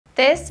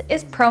This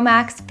is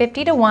ProMax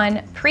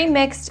 50-to-1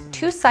 Premixed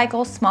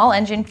 2-cycle small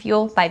engine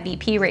fuel by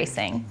VP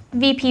Racing.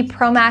 VP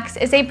ProMax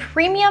is a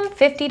premium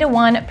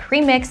 50-to-1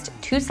 premixed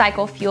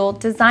 2-cycle fuel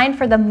designed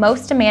for the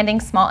most demanding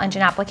small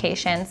engine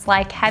applications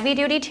like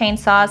heavy-duty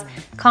chainsaws,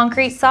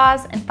 concrete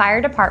saws, and fire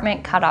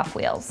department cutoff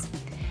wheels.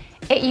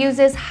 It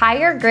uses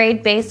higher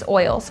grade base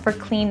oils for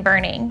clean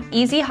burning,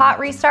 easy hot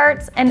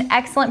restarts, and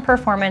excellent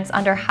performance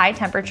under high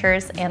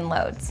temperatures and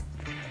loads.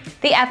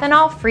 The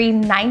ethanol-free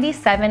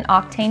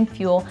 97-octane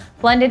fuel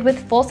blended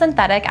with full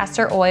synthetic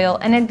ester oil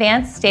and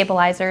advanced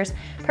stabilizers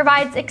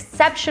provides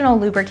exceptional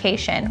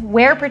lubrication,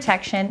 wear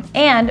protection,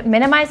 and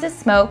minimizes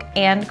smoke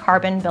and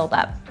carbon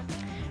buildup.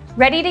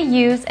 Ready to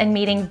use and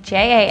meeting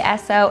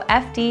JASO,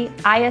 FD,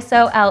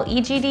 ISO,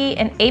 LEGD,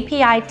 and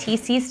API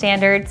TC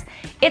standards,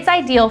 it's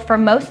ideal for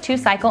most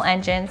 2-cycle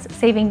engines,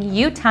 saving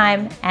you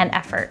time and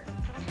effort.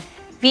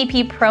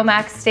 VP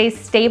ProMax stays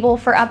stable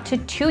for up to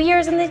 2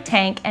 years in the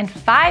tank and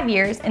 5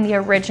 years in the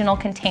original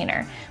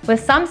container,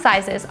 with some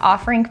sizes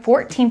offering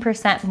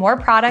 14% more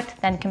product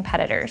than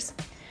competitors.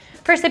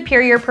 For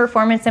superior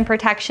performance and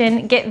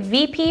protection, get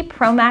VP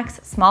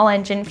ProMax small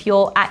engine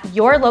fuel at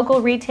your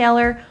local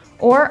retailer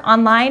or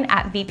online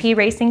at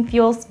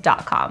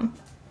vpracingfuels.com.